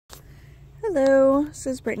Hello, this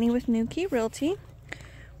is Brittany with New Key Realty.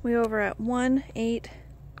 We're over at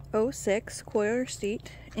 1806 Collier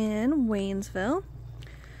Street in Waynesville.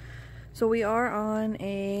 So we are on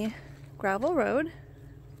a gravel road.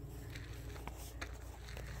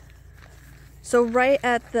 So right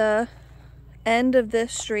at the end of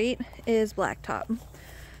this street is blacktop.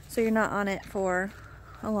 So you're not on it for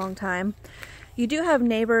a long time. You do have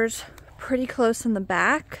neighbors pretty close in the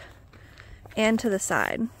back and to the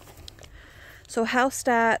side. So house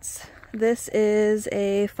stats, this is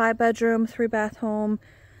a 5-bedroom, 3-bath home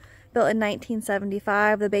built in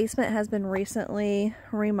 1975. The basement has been recently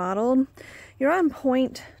remodeled. You're on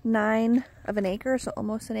 0.9 of an acre, so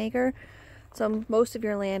almost an acre. So most of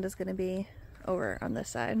your land is going to be over on this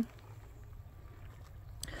side.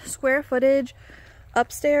 Square footage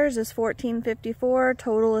upstairs is 1454,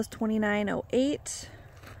 total is 2908.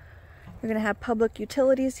 You're going to have public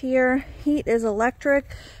utilities here. Heat is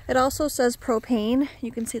electric. It also says propane.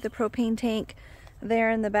 You can see the propane tank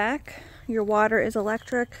there in the back. Your water is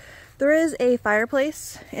electric. There is a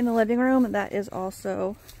fireplace in the living room that is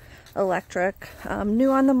also electric.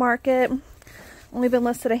 New on the market. Only been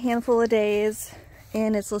listed a handful of days,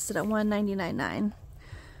 and it's listed at $199,900.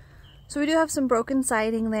 So we do have some broken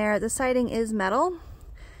siding there. The siding is metal,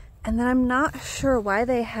 and then I'm not sure why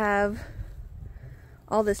they have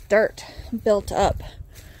all this dirt built up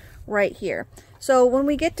right here. So when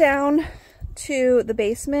we get down to the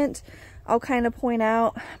basement, I'll kind of point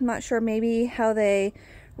out, I'm not sure maybe how they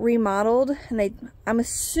remodeled, and I'm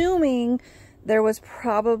assuming there was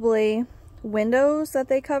probably windows that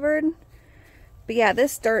they covered. But yeah,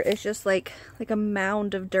 this dirt is just like a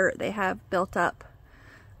mound of dirt they have built up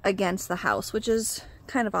against the house, which is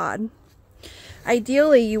kind of odd.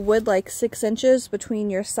 Ideally, you would like 6 inches between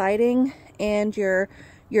your siding and your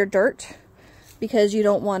dirt, because you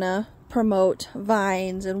don't want to promote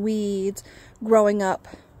vines and weeds growing up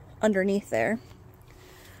underneath there.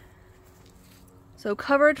 So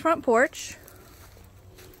covered front porch.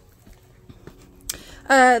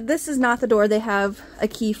 This is not the door they have a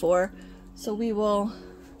key for, so we will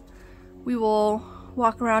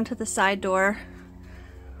walk around to the side door.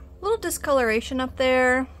 A little discoloration up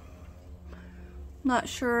there. Not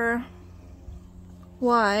sure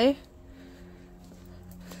why.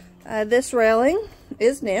 This railing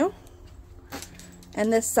is new,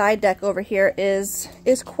 and this side deck over here is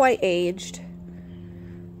quite aged.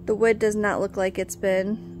 The wood does not look like it's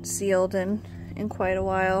been sealed in quite a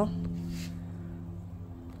while.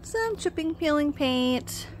 Some chipping, peeling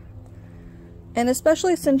paint, and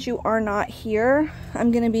especially since you are not here,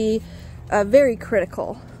 I'm going to be very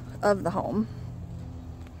critical of the home.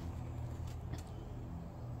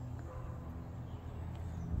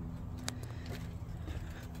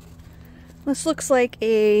 This looks like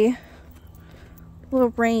a little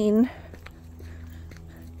rain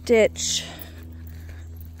ditch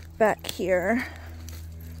back here.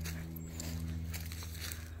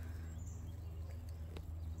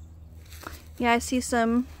 Yeah, I see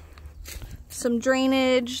some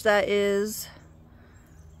drainage that is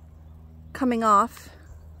coming off.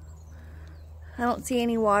 I don't see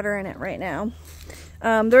any water in it right now.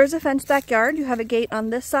 There's a fenced backyard. You have a gate on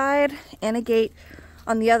this side and a gate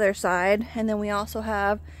on the other side, and then we also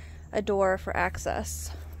have a door for access.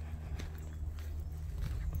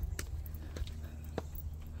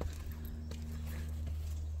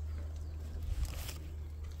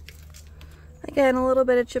 Again, a little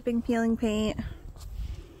bit of chipping, peeling paint.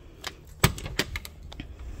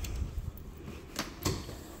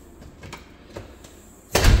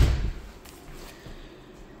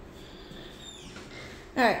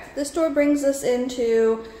 Alright, this door brings us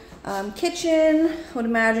into kitchen. I would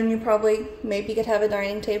imagine you probably maybe could have a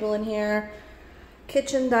dining table in here.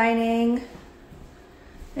 Kitchen, dining.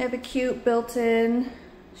 We have a cute built-in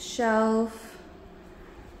shelf.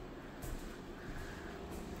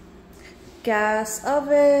 Gas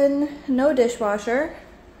oven, no dishwasher.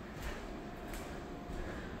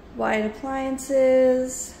 Wide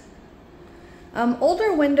appliances.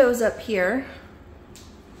 Older windows up here.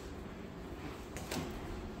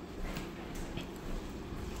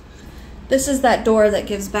 This is that door that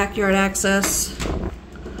gives backyard access.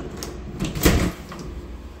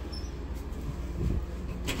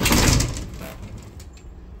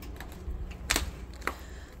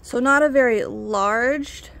 So not a very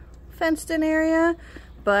large fenced in area,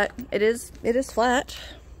 but it is flat.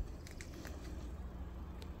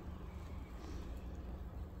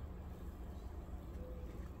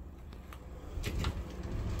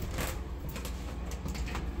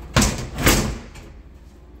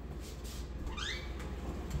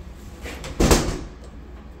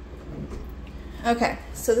 Okay,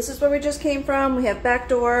 So this is where we just came from. We have back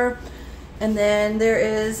door, and then there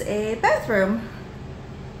is a bathroom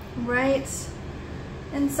right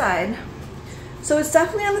inside. So it's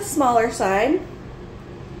definitely on the smaller side,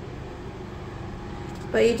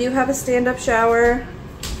 but you do have a stand-up shower.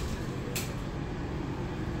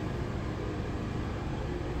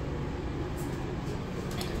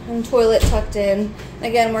 And toilet tucked in.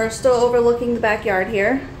 Again, we're still overlooking the backyard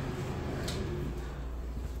here.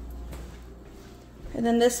 And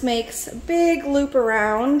then this makes a big loop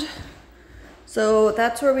around. So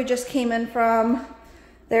that's where we just came in from.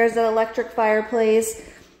 There's an electric fireplace.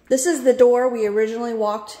 This is the door we originally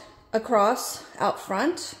walked across out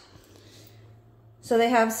front. So they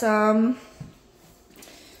have some,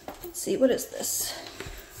 let's see, what is this?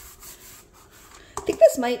 I think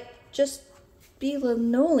this might just be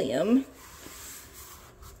linoleum.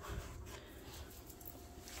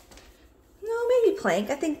 No, maybe plank.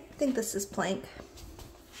 I think this is plank.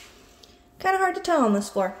 Kind of hard to tell on this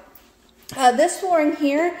floor. This flooring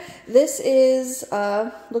here, this is,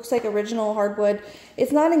 looks like original hardwood.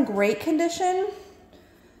 It's not in great condition,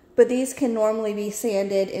 but these can normally be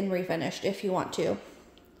sanded and refinished if you want to.